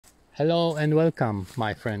Hello and welcome,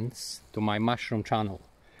 my friends, to my mushroom channel.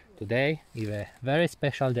 Today is a very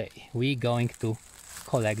special day. We're going to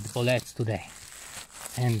collect boletes today,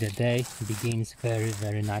 and the day begins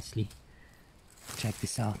very nicely. Check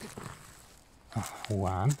this out.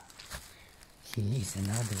 One. Here is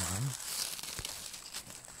another one.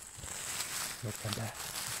 Look at that.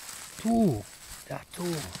 Two. There are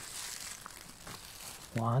two.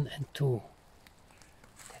 One and two.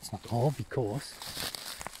 That's not all because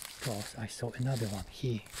I saw another one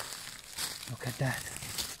here. Look at that.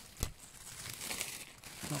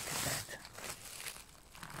 Look at that.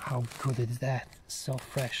 How good is that? So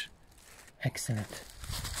fresh. Excellent.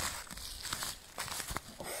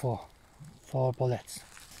 Four boletes.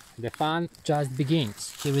 The fun just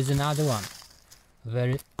begins. Here is another one.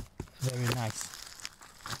 Very nice.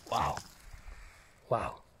 Wow.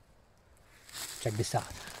 Check this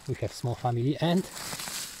out. We have small family and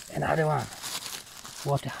another one.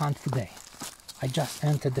 What a hunt today. I just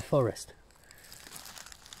entered the forest.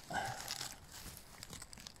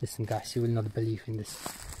 Listen guys, you will not believe in this.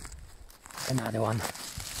 Another one.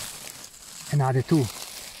 Another two.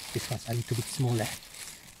 This one's a little bit smaller,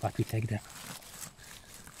 but we take them.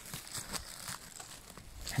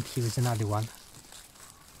 And here is another one.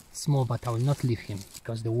 Small, but I will not leave him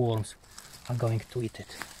because the worms are going to eat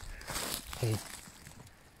it. Okay.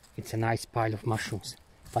 It's a nice pile of mushrooms,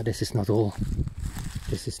 but this is not all.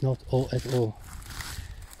 This is not all at all.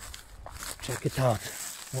 Check it out.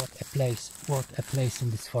 What a place in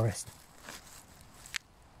this forest.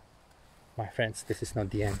 My friends, this is not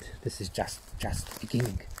the end. This is just the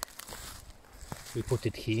beginning. We put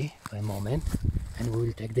it here for a moment and we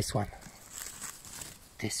will take this one.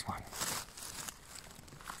 This one.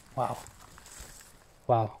 Wow.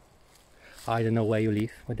 I don't know where you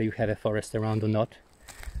live, whether you have a forest around or not,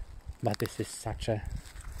 but this is such a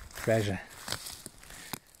treasure.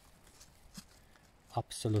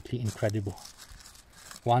 Absolutely incredible.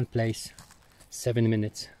 One place, 7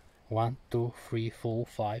 minutes. 1, 2, 3, 4,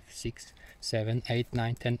 5, 6, 7, 8,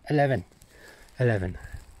 9, 10, 11. 11.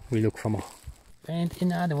 We look for more. And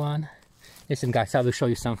another one. Listen guys, I will show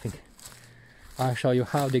you something. I'll show you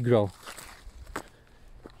how they grow.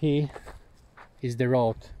 Here is the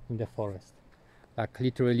road in the forest. Like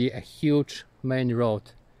literally a huge main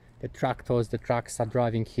road. The tractors, the trucks are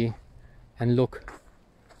driving here. And look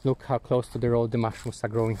how close to the road the mushrooms are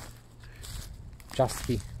growing. Just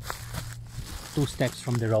here. 2 steps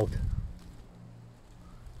from the road.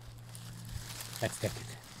 Let's take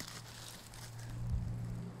it.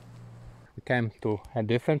 We came to a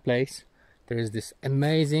different place. There is this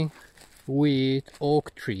amazing weird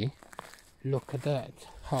oak tree. Look at that.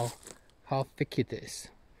 How thick it is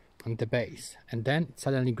on the base. And then it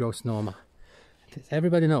suddenly grows normal. As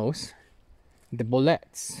everybody knows, the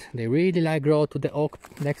boletes, they really like grow to the oak,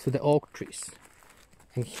 next to the oak trees.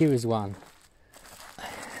 And here is one.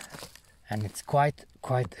 And it's quite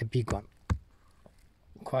a big one.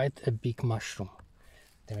 Quite a big mushroom.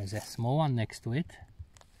 There is a small one next to it.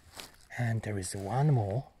 And there is one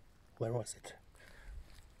more. Where was it?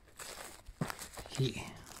 Here.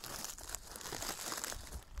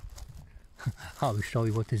 I will show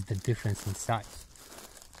you what is the difference in size.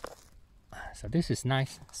 So this is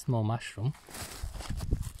nice small mushroom.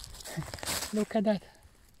 Look at that.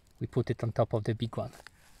 We put it on top of the big one.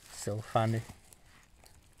 So funny.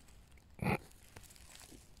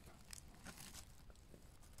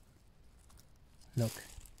 Look.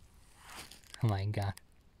 Oh my god.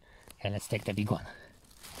 Okay, let's take the big one.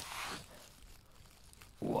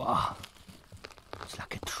 Wow. It's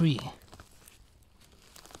like a tree.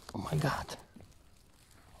 Oh my god.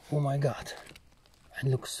 Oh my god.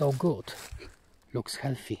 And looks so good. Looks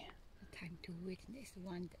healthy. Time to witness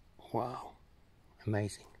wonder. Wow.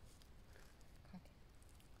 Amazing.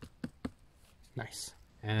 Nice.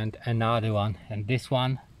 And another one. And this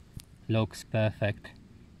one looks perfect.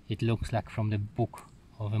 It looks like from the book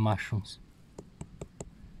of the mushrooms.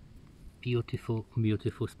 Beautiful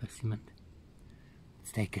specimen.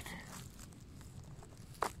 Let's take it.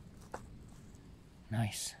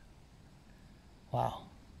 Nice. Wow.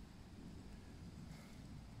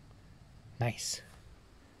 Nice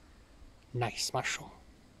mushroom.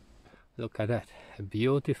 Look at that. A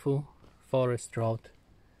beautiful forest road.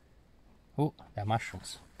 Oh, there are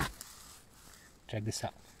mushrooms. Check this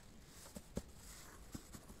out.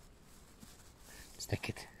 Let's take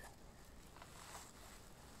it.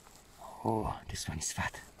 Oh, this one is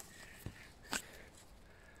fat.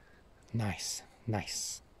 Nice.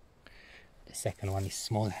 The second one is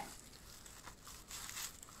smaller.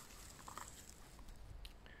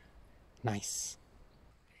 Nice.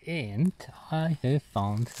 And I have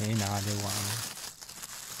found another one.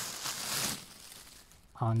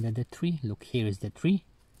 under the tree. Look, here is the tree,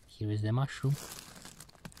 here is the mushroom.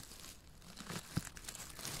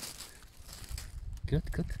 Good,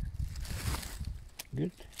 good,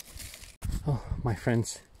 good. Oh, my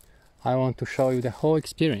friends, I want to show you the whole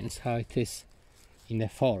experience, how it is in the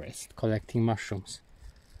forest collecting mushrooms.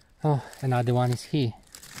 Oh, another one is here.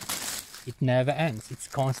 It never ends, it's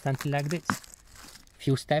constantly like this.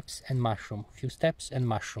 Few steps and mushroom, few steps and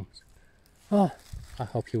mushrooms. Oh, I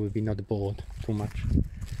hope you will be not bored too much.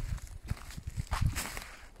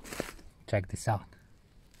 Check this out.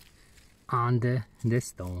 Under the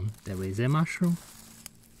stone there is a mushroom.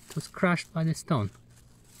 It was crushed by the stone.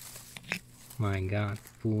 My god,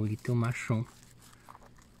 poor little mushroom.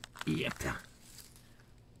 Yep.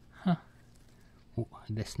 Huh. Oh,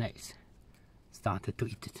 the snakes started to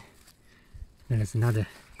eat it. There's another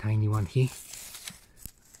tiny one here.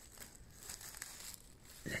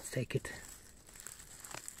 Let's take it.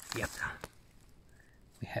 Yep.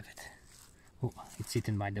 We have it. Oh, it's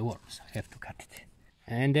eaten by the worms. I have to cut it.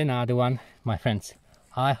 And another one, my friends.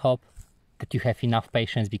 I hope that you have enough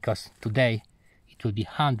patience, because today it will be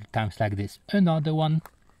 100 times like this. Another one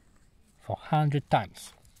for 100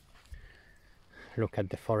 times. Look at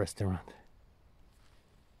the forest around.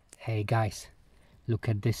 Hey guys, look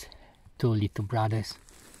at this. Two little brothers,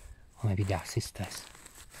 or maybe they are sisters.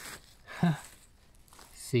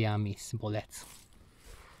 Siamese Boletes.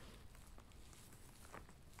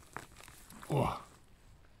 Oh,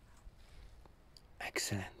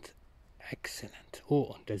 excellent, excellent.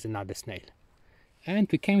 Oh, there's another snail. And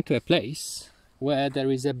we came to a place where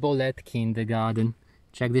there is a bolete kindergarten.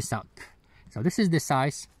 Check this out. So this is the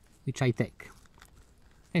size which I take.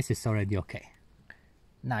 This is already okay.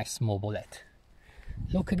 Nice small bolete.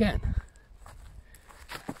 Look again.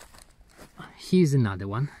 Here's another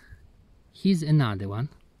one. Here's another one.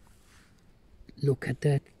 Look at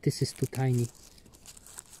that. This is too tiny.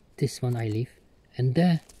 This one I leave. And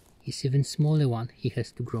there is even smaller one. He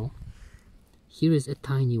has to grow. Here is a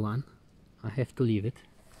tiny one. I have to leave it.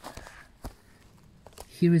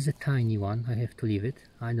 Here is a tiny one. I have to leave it.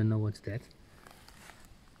 I don't know what's that.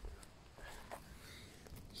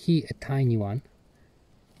 Here a tiny one.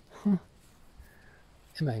 Huh.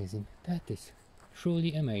 Amazing. That is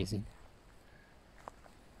truly amazing.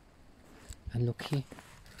 And look here.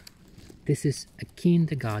 This is a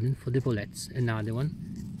kindergarten for the boletes. Another one.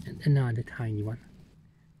 And another tiny one.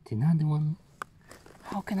 Another one.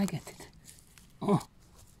 How can I get it? Oh.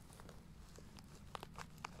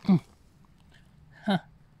 Huh.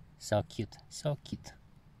 So cute. So cute.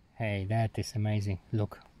 Hey, that is amazing.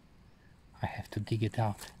 Look. I have to dig it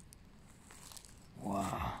out.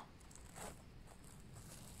 Wow.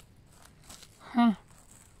 Huh.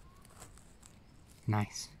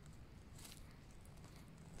 Nice.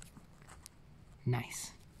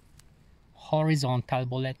 Nice. Horizontal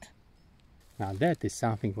bolete. Now that is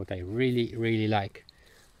something what I really like.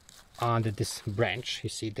 Under this branch, you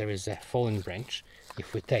see there is a fallen branch.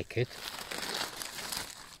 If we take it,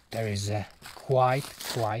 there is a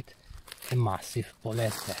quite a massive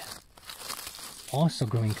bolete there. Also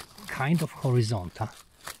growing kind of horizontal.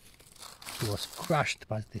 It was crushed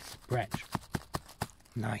by this branch.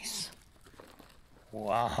 Nice.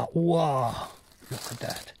 Wow, wow. Look at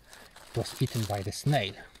that. It was eaten by the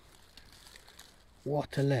snail.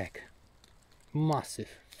 What a leg. Massive,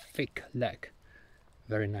 thick leg.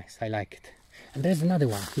 Very nice, I like it. And there's another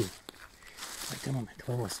one here. Wait a moment,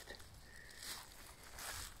 where was it?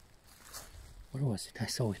 Where was it? I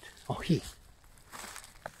saw it. Oh, here.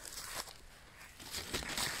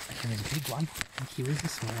 I have a big one, and here is a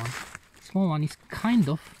small one. The small one is kind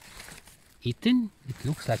of eaten. It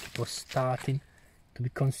looks like it was starting to be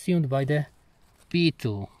consumed by the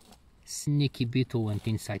beetle. Sneaky beetle went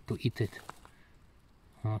inside to eat it.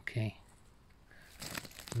 Okay.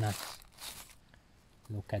 Nice.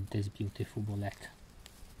 Look at this beautiful bolete.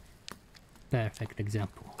 Perfect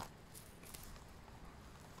example.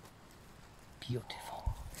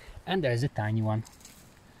 Beautiful. And there's a tiny one.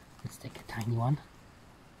 Let's take a tiny one.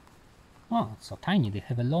 Oh, it's so tiny, they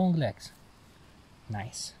have a long legs.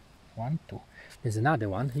 Nice. 1, 2. There's another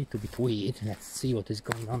one, a little bit weird. Let's see what is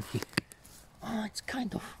going on here. Oh, it's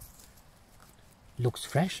kind of looks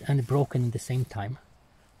fresh and broken at the same time.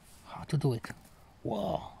 How to do it?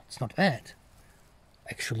 Whoa, it's not bad.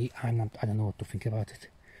 Actually, I don't know what to think about it.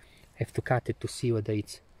 I have to cut it to see whether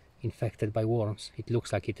it's infected by worms. It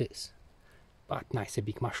looks like it is. But nice, a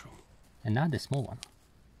big mushroom. Another small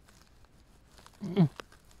one.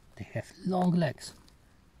 They have long legs.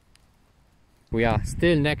 We are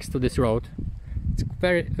still next to this road. It's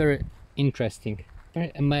very interesting.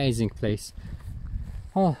 Very amazing place.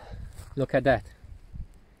 Oh, look at that.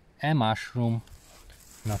 A mushroom.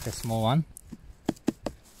 Not a small one.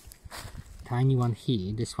 Tiny one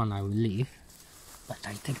here. This one I will leave. But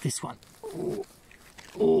I take this one. Oh,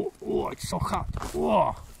 oh, oh, it's so hot.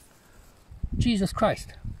 Whoa. Jesus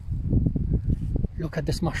Christ. Look at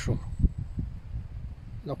this mushroom.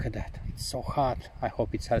 Look at that. It's so hot. I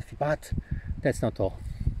hope it's healthy. But that's not all.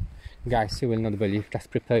 Guys, you will not believe.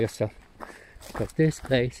 Just prepare yourself. Because this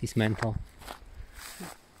place is mental.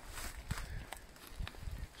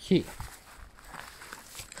 Here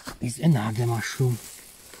is another mushroom.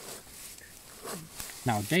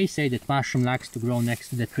 Now they say that mushroom likes to grow next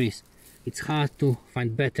to the trees. It's hard to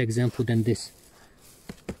find better example than this.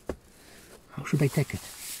 How should I take it?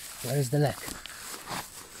 Where is the leg?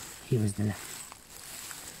 Here is the leg.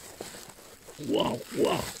 Wow,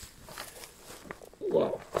 wow.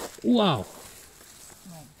 Wow, wow.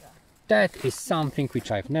 That is something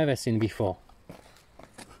which I've never seen before.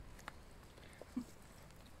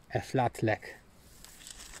 A flat leg.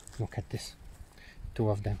 Look at this. 2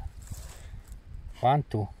 of them. 1,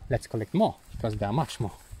 2. Let's collect more because there are much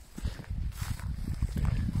more.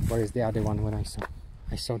 Where is the other one when I saw?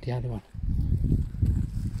 I saw the other one.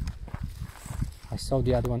 I saw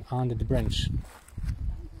the other one under the branch.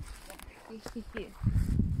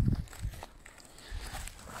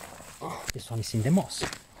 Oh, this one is in the moss.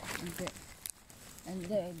 And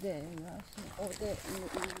there, oh, there in the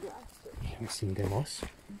grass. Here is in the moss.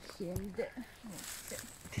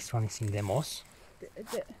 This one is in the moss.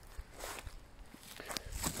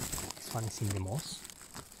 This one is in the moss.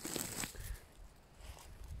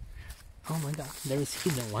 Oh my god, there is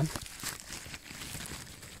hidden one.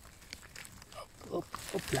 Up,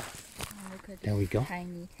 up, there we go.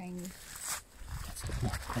 Tiny. Let's look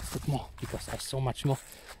more. Let's look more because I saw much more.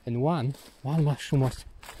 And one mushroom was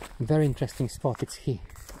a very interesting spot. It's here.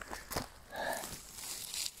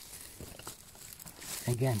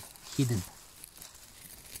 Again, hidden.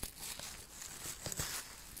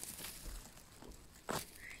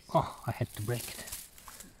 Oh, I had to break it.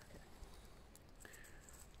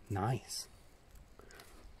 Nice.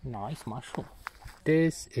 Nice mushroom.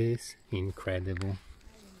 This is incredible.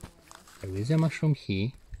 There is a mushroom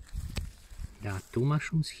here. There are 2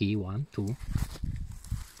 mushrooms here. 1, 2.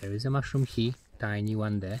 There is a mushroom here. Tiny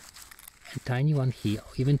one there. And tiny one here.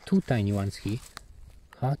 Or even 2 tiny ones here.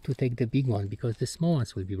 Hard to take the big one because the small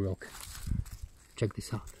ones will be broken. Check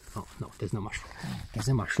this out. Oh no, there's no mushroom. There's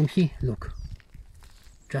a mushroom here. Look.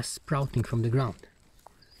 Just sprouting from the ground.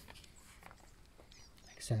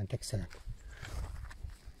 Excellent, excellent.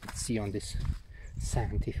 Let's see on this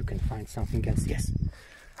sand if you can find something else. Yes.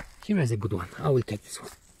 Here is a good one. I will take this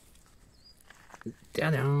one.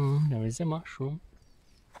 Ta-da! There is a mushroom.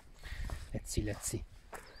 Let's see, let's see.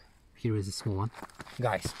 Here is a small one.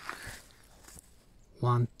 Guys.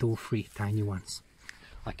 1, 2, 3 tiny ones.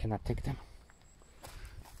 I cannot take them.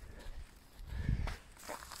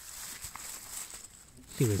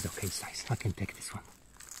 Here is okay size. I can take this one.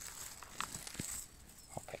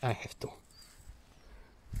 Okay, I have 2.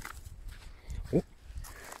 Oh,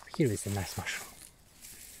 here is a nice mushroom.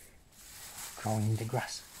 Growing in the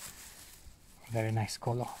grass. Very nice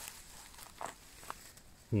color.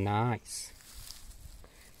 Nice.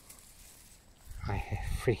 I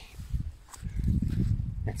have 3.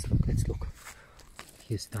 Let's look, let's look.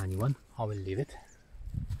 Here's a tiny one. I will leave it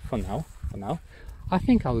for now. I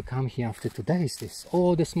think I will come here after today's this.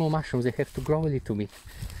 All the small mushrooms, they have to grow a little bit.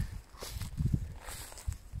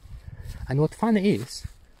 And what funny is,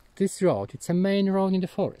 this road, it's a main road in the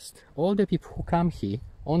forest. All the people who come here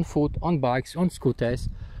on foot, on bikes, on scooters,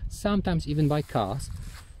 sometimes even by cars,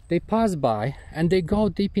 they pass by and they go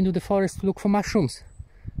deep into the forest to look for mushrooms.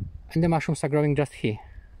 And the mushrooms are growing just here.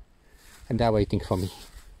 And they're waiting for me.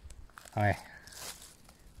 Alright.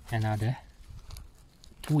 Another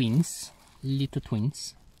twins, little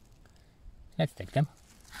twins. Let's take them.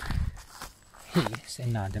 Here's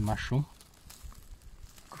another mushroom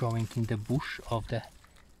growing in the bush of the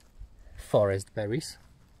forest berries.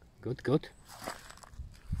 Good, good.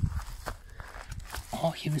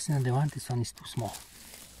 Oh, here is another one. This one is too small.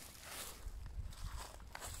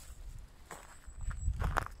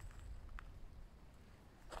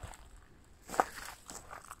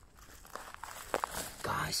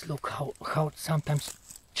 Guys, look how sometimes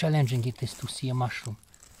challenging it is to see a mushroom.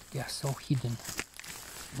 They are so hidden.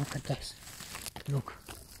 Look at this. Look.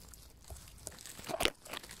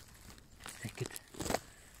 Take it.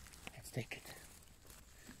 Let's take it.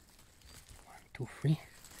 1, 2, 3.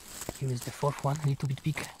 Here is the 4th one, a little bit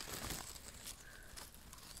bigger.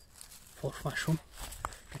 4th mushroom.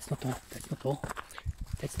 That's not all. That's not all.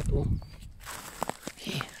 That's not all.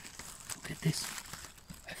 Here. Look at this.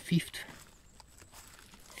 A 5th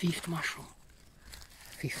mushroom.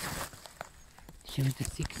 5th. Here is the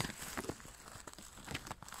 6th.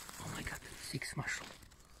 Oh my god, 6th mushroom.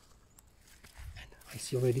 And I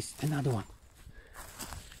see already another one.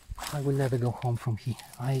 I will never go home from here.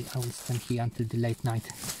 I will stand here until the late night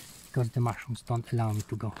because the mushrooms don't allow me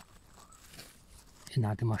to go.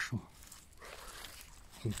 Another mushroom.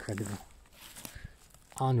 Incredible.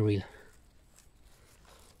 Unreal.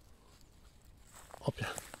 Hopla.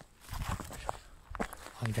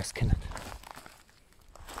 I just cannot.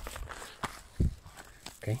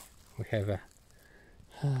 Okay, we have a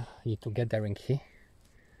little gathering here.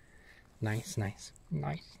 Nice, nice,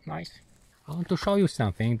 nice, nice. I want to show you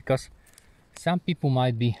something because some people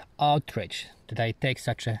might be outraged that I take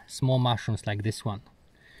such a small mushrooms like this one.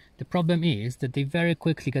 The problem is that they very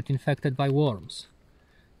quickly get infected by worms.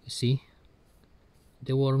 You see,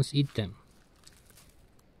 the worms eat them.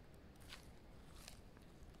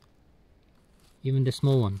 Even the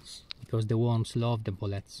small ones, because the worms love the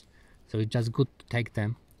boletes. So it's just good to take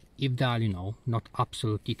them if they are, you know, not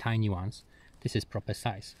absolutely tiny ones. This is proper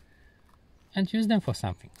size. And use them for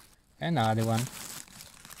something. Another one.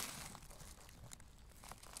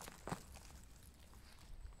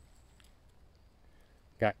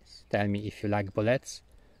 Guys, tell me if you like boletes,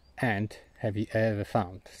 and have you ever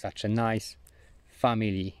found such a nice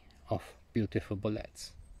family of beautiful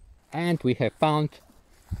boletes. And we have found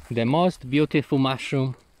the most beautiful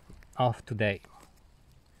mushroom of today.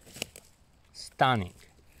 Stunning.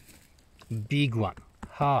 Big one.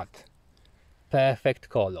 Hard. Perfect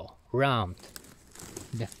color. Round.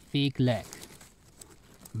 The thick leg.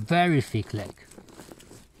 Very thick leg.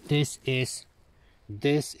 This is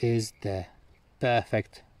the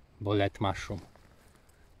perfect bolete mushroom.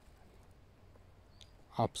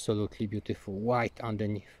 Absolutely beautiful. White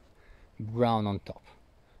underneath, brown on top.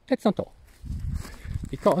 That's not all,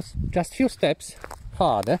 because just few steps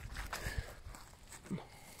farther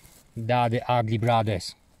there are the ugly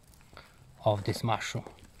brothers of this mushroom.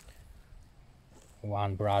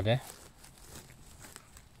 One brother.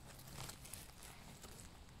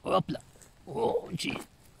 Opla. Oh gee.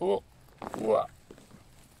 Oh. Whoa.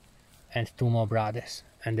 And two more brothers.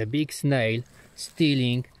 And a big snail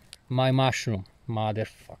stealing my mushroom.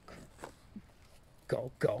 Motherfucker.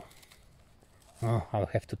 Go, go. Oh, I'll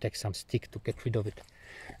have to take some stick to get rid of it.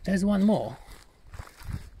 There's one more.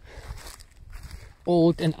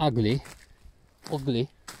 Old and ugly. Ugly.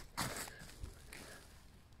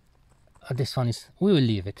 This one is... we will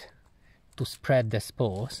leave it to spread the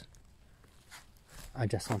spores. I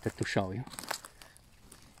just wanted to show you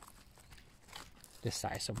the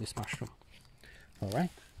size of this mushroom.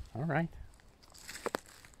 Alright, alright.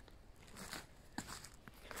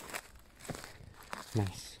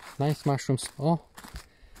 Nice, nice mushrooms. Oh,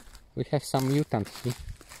 we have some mutant here.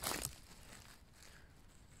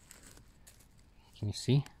 Can you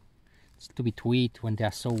see? It's a bit weird when they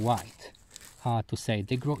are so white. Hard to say.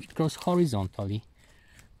 They grow. It grows horizontally.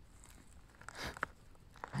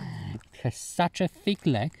 It has such a thick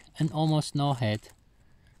leg and almost no head.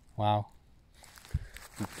 Wow.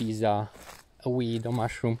 These are a weirdo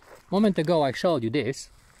mushroom. A moment ago I showed you this,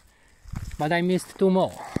 but I missed two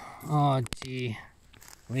more. Oh gee.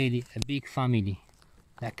 Really a big family,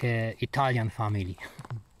 like an Italian family.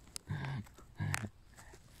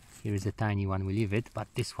 Here is a tiny one, we leave it, but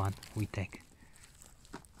this one we take.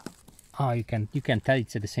 Oh, you can tell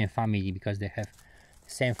it's the same family because they have the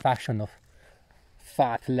same fashion of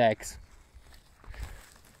fat legs.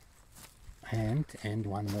 And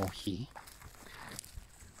one more here.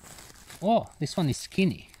 Oh, this one is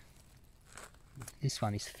skinny. This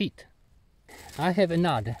one is fit. I have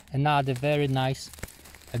another very nice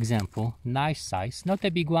example, nice size, not a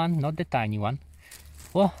big one, not the tiny one.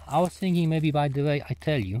 Well, I was thinking maybe, by the way, I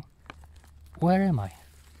tell you, where am I?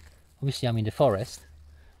 Obviously I'm in the forest,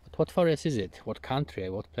 but what forest is it? What country?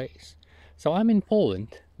 What place? So I'm in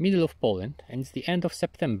Poland, middle of Poland, and it's the end of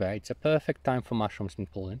September. It's a perfect time for mushrooms in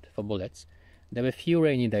Poland, for boletes. There were a few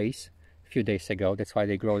rainy days, a few days ago, that's why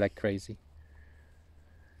they grow like crazy.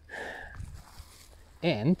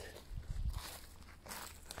 And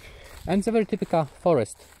it's a very typical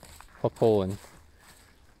forest for Poland.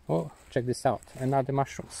 Oh, check this out, another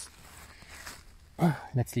mushrooms.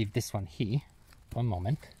 Let's leave this one here. One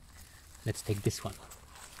moment. Let's take this one.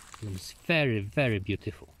 It's very, very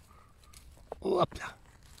beautiful. Opla.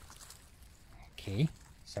 Okay,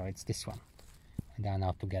 so it's this one. And they are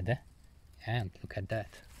now together. And look at that.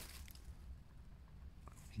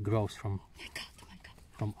 It grows from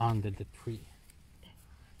under the tree.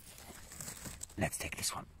 Let's take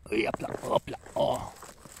this one. Oh,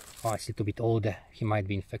 it's a little bit older. He might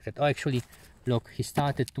be infected. Oh, actually, look, he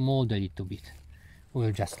started to mold a little bit.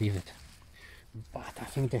 We'll just leave it. but I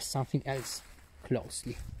think there's something else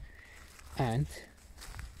closely, and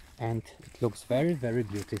it looks very, very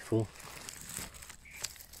beautiful.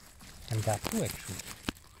 And that too, actually.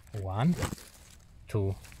 1,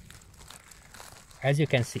 2. As you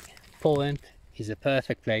can see, Poland is a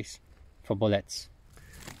perfect place for boletes.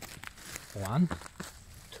 1,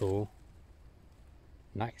 2.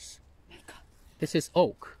 Nice. This is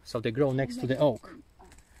oak, so they grow next to the oak.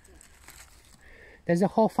 There's a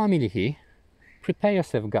whole family here. Prepare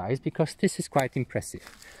yourself, guys, because this is quite impressive.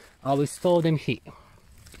 I will store them here.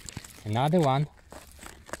 Another one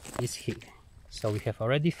is here. So we have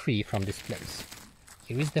already 3 from this place.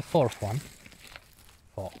 Here is the 4th one.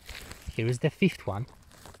 4. Here is the 5th one.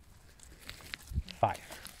 5.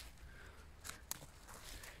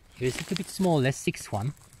 Here is a little bit smaller, 6th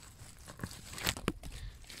one.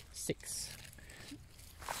 6.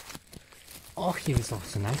 Oh, here is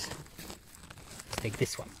also nice. Let's take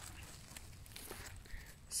this one.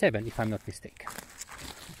 7, if I'm not mistaken.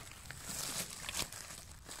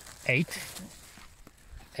 8.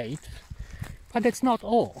 8. But that's not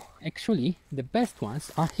all. Actually, the best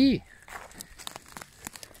ones are here.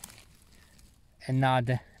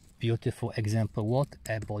 Another beautiful example what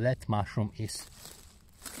a bolete mushroom is.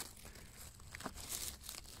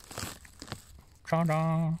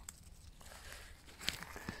 Ta-da!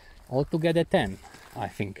 Altogether 10, I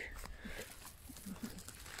think.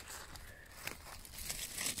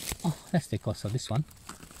 Oh, let's take also this one.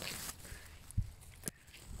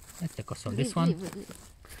 Let's take also this one.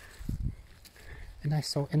 And I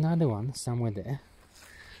saw another one somewhere there.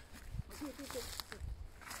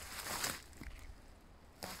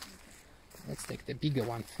 Let's take the bigger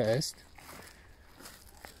one first.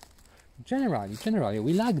 Generally,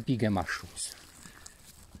 we like bigger mushrooms.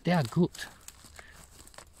 They are good.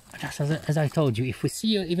 Just as I told you, if we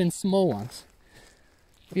see even small ones,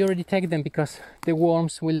 we already take them because the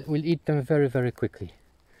worms will eat them very, very quickly.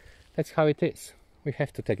 That's how it is. We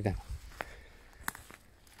have to take them.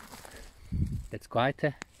 That's quite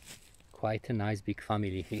a nice big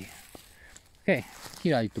family here. Okay,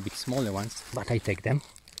 here are a little bit smaller ones, but I take them.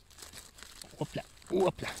 Whoopla,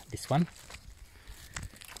 whoopla. This one.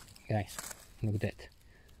 Guys, look at that.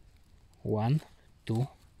 1, 2,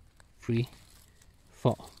 3,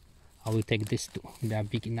 4. I will take these 2. They are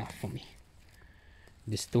big enough for me.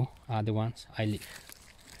 These 2 are the ones I leave.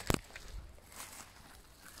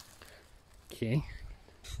 Okay.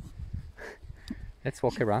 Let's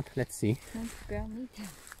walk around. Let's see.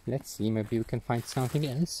 Let's see. Maybe we can find something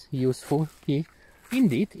else useful here.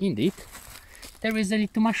 Indeed. There is a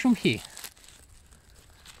little mushroom here.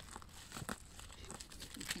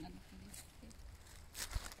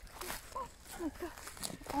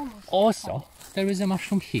 Also, there is a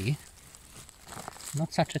mushroom here.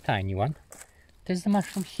 Not such a tiny one. There's the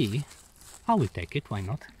mushroom here. I will take it. Why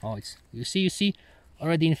not? Oh, it's you see,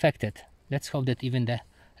 already infected. Let's hope that even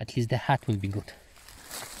at least the hat will be good.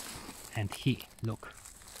 And here, look.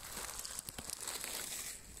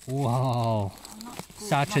 Wow,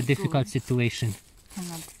 such a difficult situation.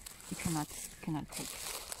 You cannot take.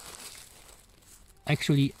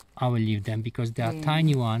 Actually, I will leave them because there are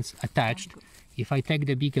tiny ones attached. If I take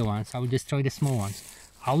the bigger ones, I will destroy the small ones.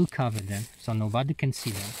 I will cover them so nobody can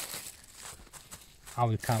see them. I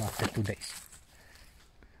will come after 2 days.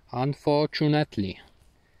 Unfortunately,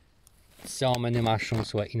 so many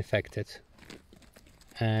mushrooms were infected,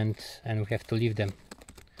 and we have to leave them.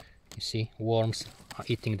 You see, worms are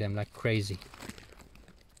eating them like crazy.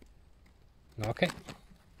 Okay,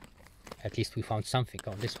 at least we found something.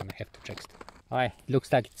 Oh, this one I have to check still. Alright,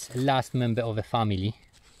 looks like it's the last member of the family.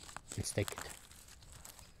 Let's take it.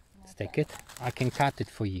 Let's take it. I can cut it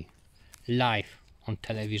for you live on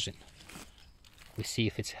television. We see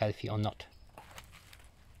if it's healthy or not.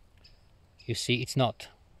 You see, it's not.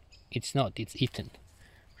 It's eaten.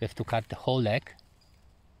 We have to cut the whole leg,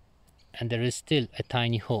 and there is still a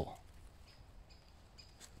tiny hole.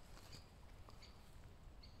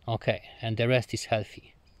 Okay, and the rest is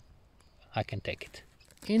healthy. I can take it.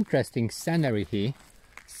 Interesting scenery here.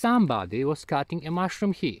 Somebody was cutting a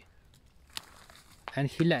mushroom here, and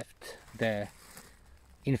he left the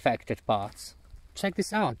infected parts. Check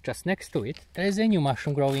this out, just next to it there is a new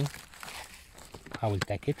mushroom growing. I will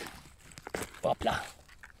take it. Hopla.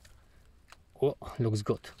 Oh, looks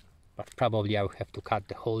good, but probably I will have to cut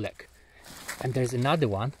the whole leg. And there's another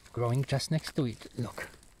one growing just next to it. Look,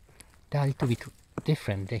 they are a little bit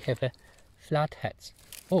different. They have a flat heads.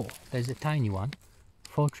 Oh, there's a tiny one.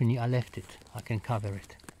 Fortunately, I left it. I can cover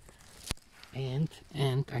it.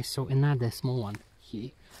 And I saw another small one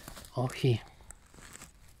here. Oh, here.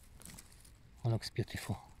 Oh, looks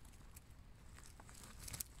beautiful.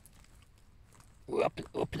 Oopla,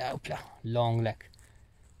 oopla, oopla. Long leg.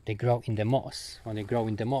 They grow in the moss. When they grow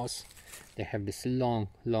in the moss, they have this long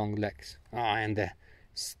legs. And the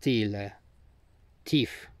still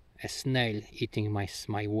teeth, a snail eating my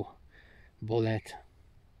bullet.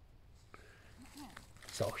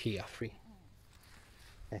 So here, free.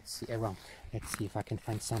 Let's see around. Let's see if I can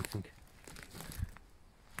find something.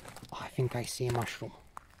 I think I see a mushroom.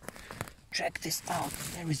 Check this out.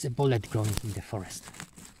 There is a bullet growing in the forest.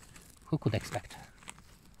 Who could expect?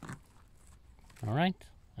 Alright,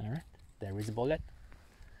 alright. There is a bullet.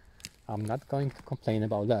 I'm not going to complain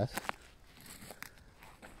about that.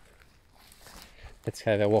 Let's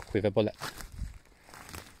have a walk with a bullet.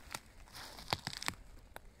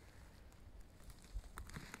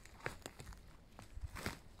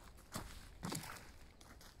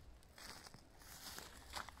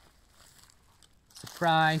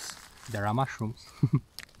 Surprise! There are mushrooms.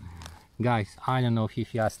 Guys, I don't know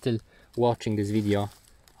if you are still watching this video.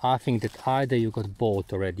 I think that either you got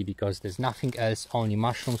bored already because there's nothing else, only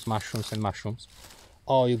mushrooms, mushrooms and mushrooms,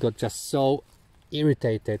 or you got just so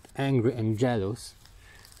irritated, angry and jealous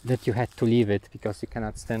that you had to leave it because you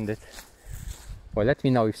cannot stand it. Well, let me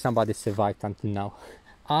know if somebody survived until now.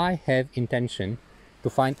 I have intention to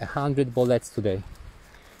find 100 bullets today,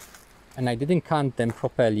 and I didn't count them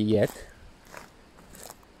properly yet,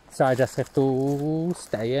 so I just have to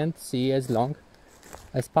stay and see as long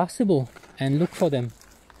as possible and look for them.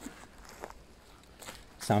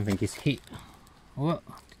 Something is here. Oh,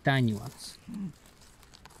 the tiny ones.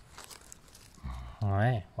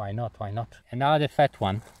 Alright, why not? Why not? Another fat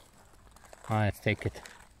one. Let's take it.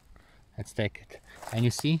 Let's take it. And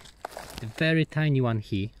you see, the very tiny one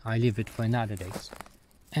here, I leave it for another days.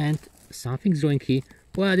 And something's growing here.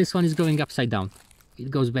 Well, this one is growing upside down.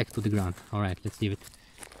 It goes back to the ground. Alright, let's leave it.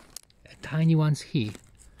 The tiny ones here,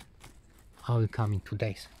 I will come in 2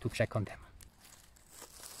 days to check on them.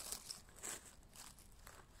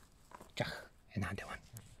 Another one.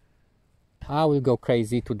 I will go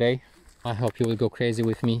crazy today. I hope you will go crazy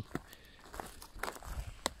with me.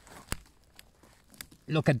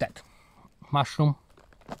 Look at that. Mushroom.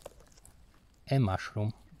 A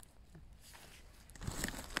mushroom.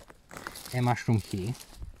 A mushroom here.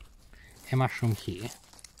 A mushroom here.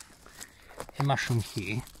 A mushroom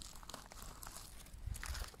here.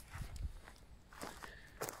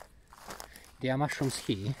 There are mushrooms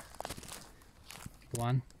here.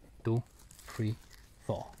 1, 2, 3,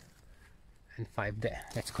 4 and 5 there.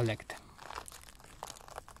 Let's collect them.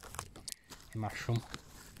 A mushroom,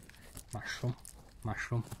 mushroom,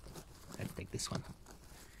 mushroom. Let's take this one.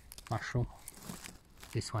 Mushroom.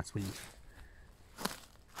 This one's will leave.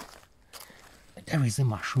 There is a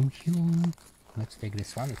mushroom here. Let's take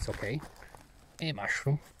this one, it's okay. A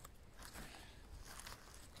mushroom.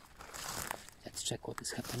 Let's check what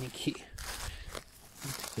is happening here.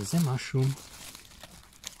 There's a mushroom.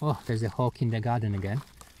 Oh, there's a hawk in the garden again.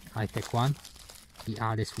 I take one. The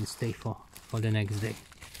others will stay for the next day.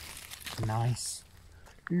 Nice.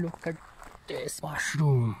 Look at this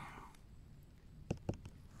mushroom.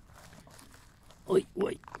 Oi,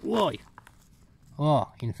 oi, oi. Oh,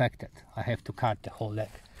 infected. I have to cut the whole leg.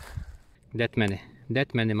 That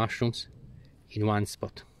many mushrooms in one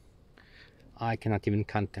spot. I cannot even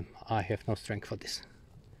count them. I have no strength for this.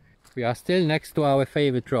 We are still next to our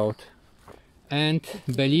favorite road. And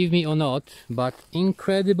believe me or not, but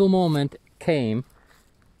incredible moment came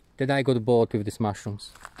that I got bored with these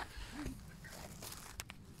mushrooms.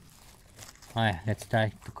 Alright, let's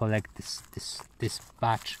try to collect this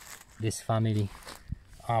batch, this family.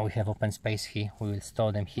 We have open space here. We will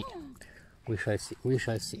store them here. We shall see. We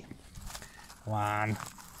shall see. 1.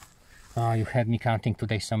 Oh, you have me counting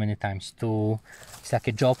today so many times. 2. It's like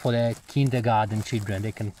a job for the kindergarten children.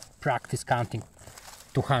 They can practice counting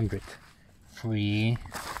 200. 3.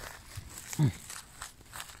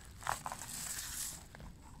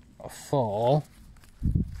 4.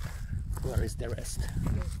 Where is the rest?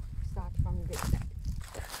 Start from this side.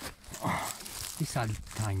 Oh, these are the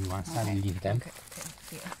tiny ones. Okay. I will leave them. Okay.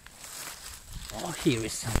 Here. Oh, here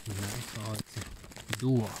is something nice. Oh, it's a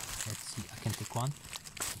duo. Let's see. I can take one.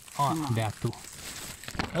 Oh, there are 2.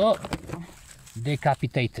 Oh,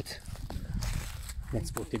 decapitated.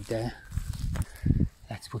 Let's put it there.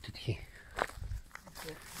 Let's put it here.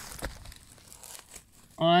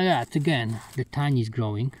 Oh yeah, again, the tiny is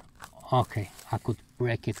growing. Okay, I could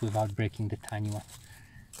break it without breaking the tiny one.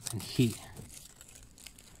 And here.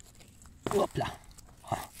 Whoopla.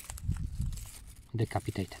 Oh.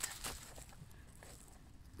 Decapitated.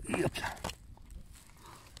 Whoopla.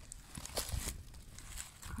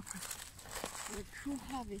 The true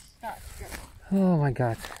harvest starts. Oh my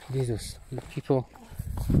god, Jesus, the people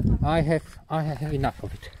I have enough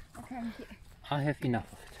of it. Thank you. I have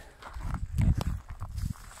enough of it.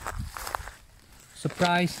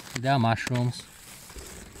 Surprise, there are mushrooms.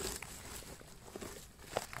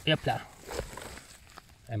 Yepla.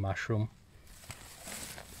 A mushroom.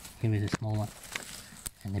 Here is a small one.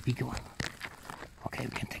 And a big one. Okay,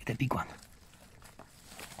 we can take the big one.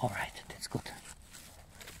 Alright, that's good.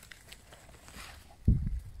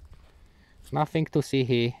 Nothing to see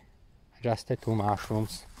here. Just the 2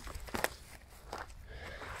 mushrooms.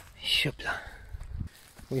 Shupla.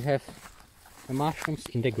 We have the mushrooms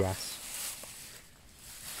in the grass.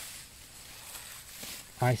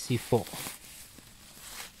 I see 4.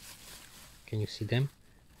 Can you see them?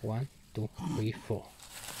 1, 2, 3, 4.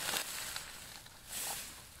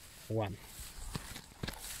 1.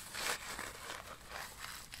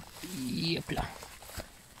 Yepla.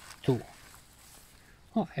 2.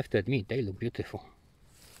 Oh, I have to admit, they look beautiful.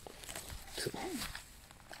 2.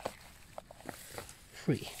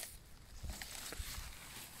 3.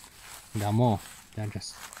 There are more. They are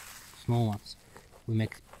just small ones. We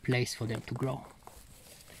make place for them to grow.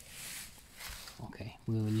 Okay,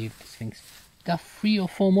 we will leave these things. There are 3 or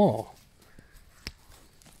 4 more.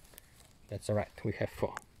 That's alright, we have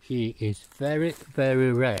 4. Here is very,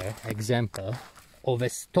 very rare example of a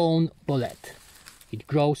stone bolete. It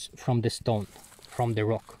grows from the stone, from the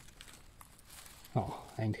rock. Oh,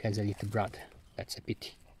 and has a little brother. That's a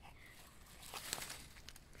pity.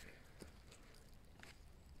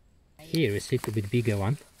 Here is a little bit bigger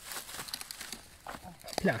one.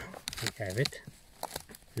 We have it.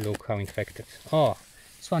 Look how infected. Oh,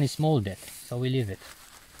 this one is molded, so we leave it.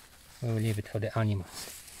 We will leave it for the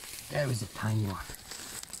animals. There is a tiny one.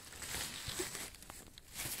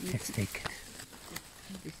 Let's take it.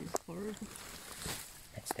 This is horrible.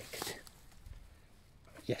 Let's take it.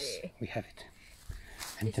 Yes, we have it.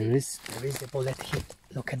 And there is a bolete here.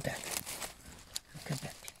 Look at that. Look at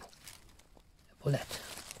that, people. A bolete.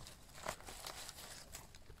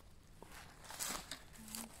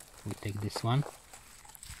 We take this one.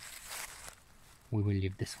 We will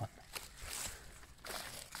leave this one.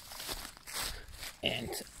 And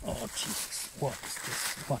oh Jesus, what is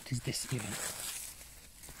this? What is this even?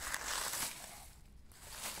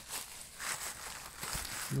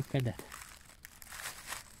 Look at that.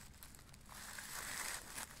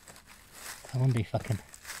 I wonder if I can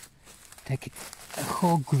take it a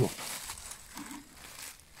whole group.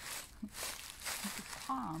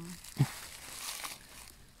 Palm.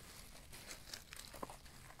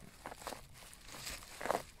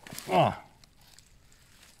 Oh.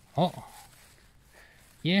 Oh.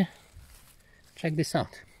 Yeah. Check this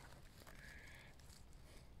out.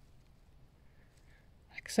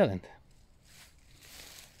 Excellent.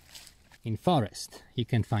 In forest you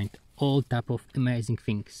can find all type of amazing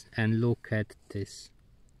things, and look at this.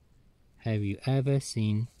 Have you ever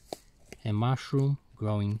seen a mushroom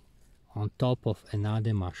growing on top of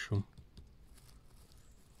another mushroom?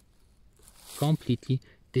 Completely.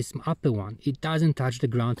 This upper one, it doesn't touch the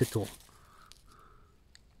ground at all.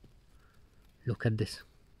 Look at this.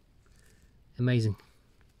 Amazing.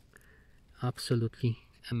 Absolutely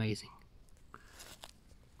amazing.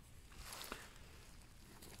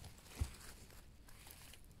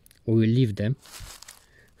 We will leave them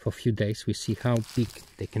for a few days. We see how big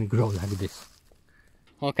they can grow like this.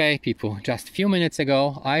 Okay people, just a few minutes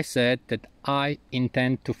ago I said that I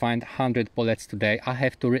intend to find 100 boletes today. I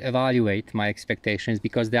have to reevaluate my expectations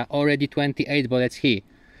because there are already 28 boletes here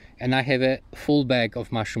and I have a full bag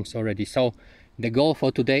of mushrooms already. So the goal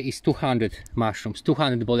for today is 200 mushrooms,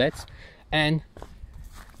 200 boletes, and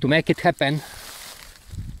to make it happen,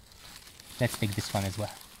 let's take this one as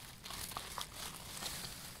well.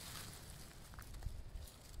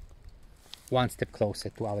 One step closer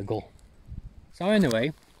to our goal. So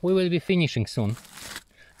anyway, we will be finishing soon.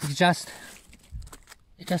 It's just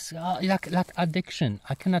like addiction.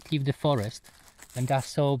 I cannot leave the forest, and there are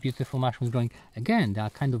so beautiful mushrooms growing. Again, they are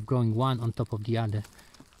kind of growing one on top of the other.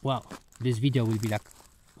 Wow, this video will be like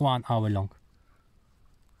 1 hour long.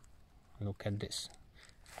 Look at this.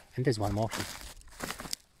 And there's one more here.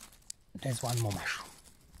 There's one more mushroom.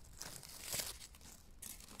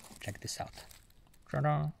 Check this out.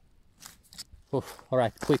 Ta-da! Oof,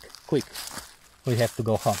 alright, quick. We have to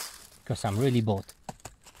go home because I'm really bored.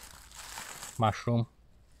 Mushroom.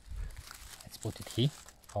 Let's put it here.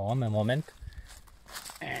 Home a moment.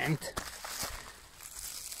 And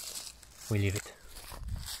we leave it.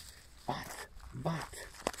 But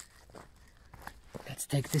let's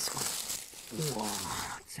take this one.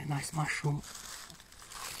 Wow, it's a nice mushroom.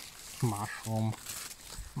 Mushroom.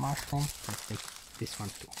 Let's take this one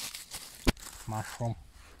too. Mushroom.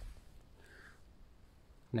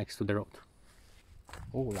 next to the road.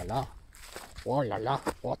 Oh la la, oh la la,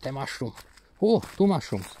 what a mushroom. Oh, 2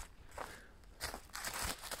 mushrooms.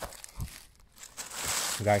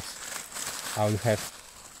 Guys, I will have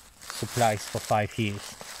supplies for 5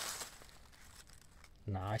 years.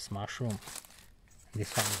 Nice mushroom.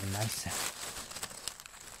 This one is nicer.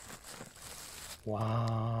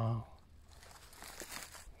 Wow.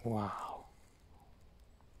 Wow.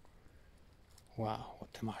 Wow,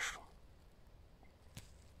 what a mushroom.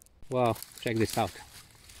 Wow, check this out.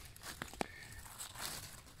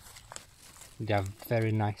 They are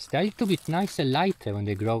very nice. They are a little bit nicer, lighter when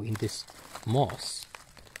they grow in this moss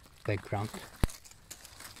background.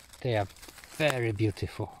 They are very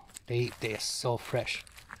beautiful. They are so fresh.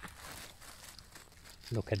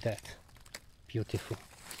 Look at that. Beautiful.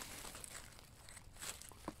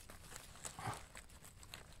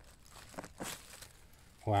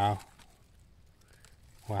 Wow.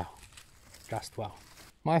 Wow. Just wow.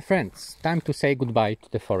 My friends, time to say goodbye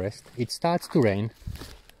to the forest. It starts to rain,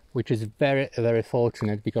 which is very, very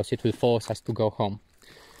fortunate because it will force us to go home.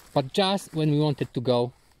 But just when we wanted to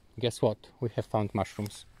go, guess what? We have found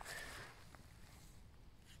mushrooms.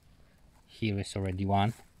 Here is already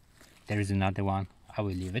one. There is another one. I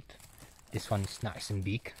will leave it. This one is nice and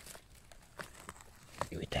big.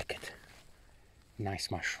 We take it.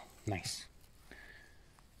 Nice mushroom. Nice.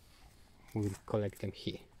 We will collect them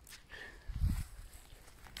here.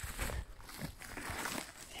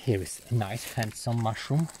 Here is a nice handsome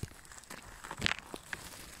mushroom.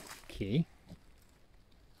 Okay.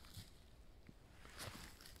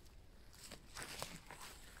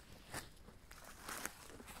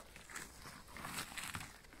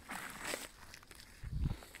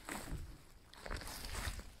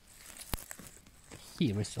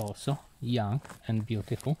 Here is also young and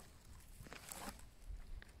beautiful.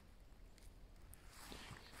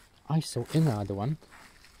 I saw another one.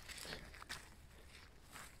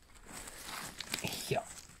 Here.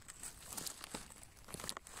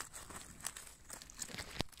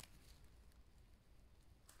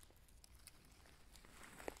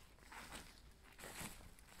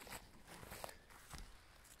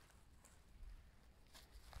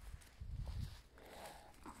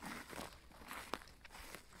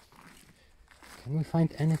 Can we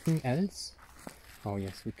find anything else? Oh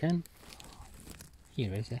yes, we can.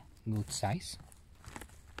 Here is a good size.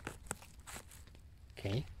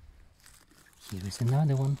 Okay. Here is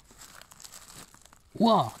another one.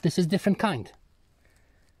 Wow, this is different kind.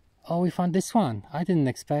 Oh, we found this one. I didn't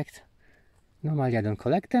expect. Normally I don't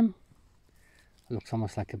collect them. Looks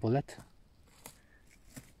almost like a bullet.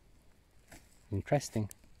 Interesting.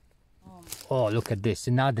 Oh, look at this,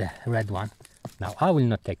 another red one. Now I will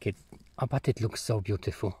not take it, but it looks so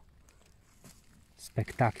beautiful.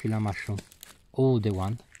 Spectacular mushroom. Older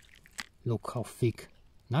one. Look how thick.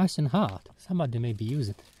 Nice and hard. Somebody maybe use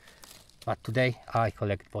it. But today I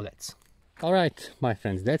collect boletes. Alright, my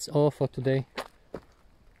friends, that's all for today.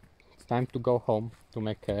 It's time to go home to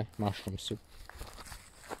make a mushroom soup.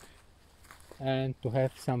 And to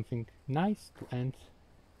have something nice to end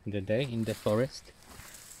the day in the forest.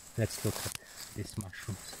 Let's look at these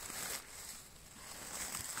mushrooms.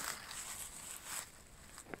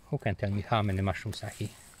 Who can tell me how many mushrooms are here?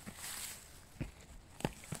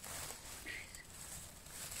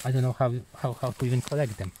 I don't know how to even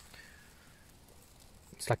collect them.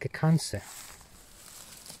 It's like a cancer.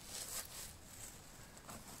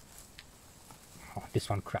 Oh, this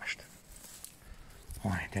one crashed.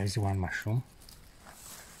 Alright, there's one mushroom.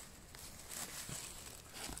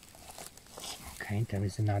 Okay, there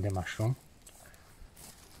is another mushroom.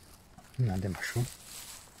 Another mushroom.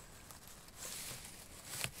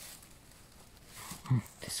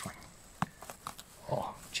 This one.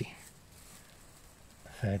 Oh, gee.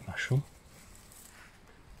 Third mushroom.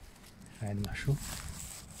 Third mushroom.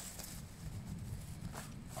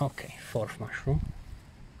 Okay, fourth mushroom.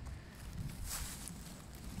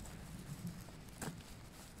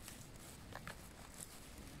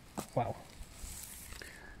 Wow.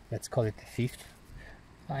 Let's call it the fifth.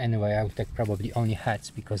 Anyway, I will take probably only heads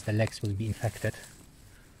because the legs will be infected.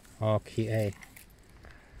 Okay.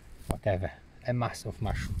 Whatever. A mass of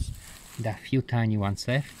mushrooms. There are a few tiny ones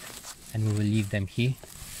left and we will leave them here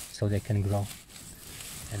so they can grow.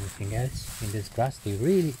 Anything else in this grass?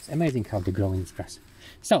 It's amazing how they grow in this grass.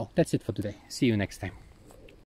 So that's it for today. See you next time.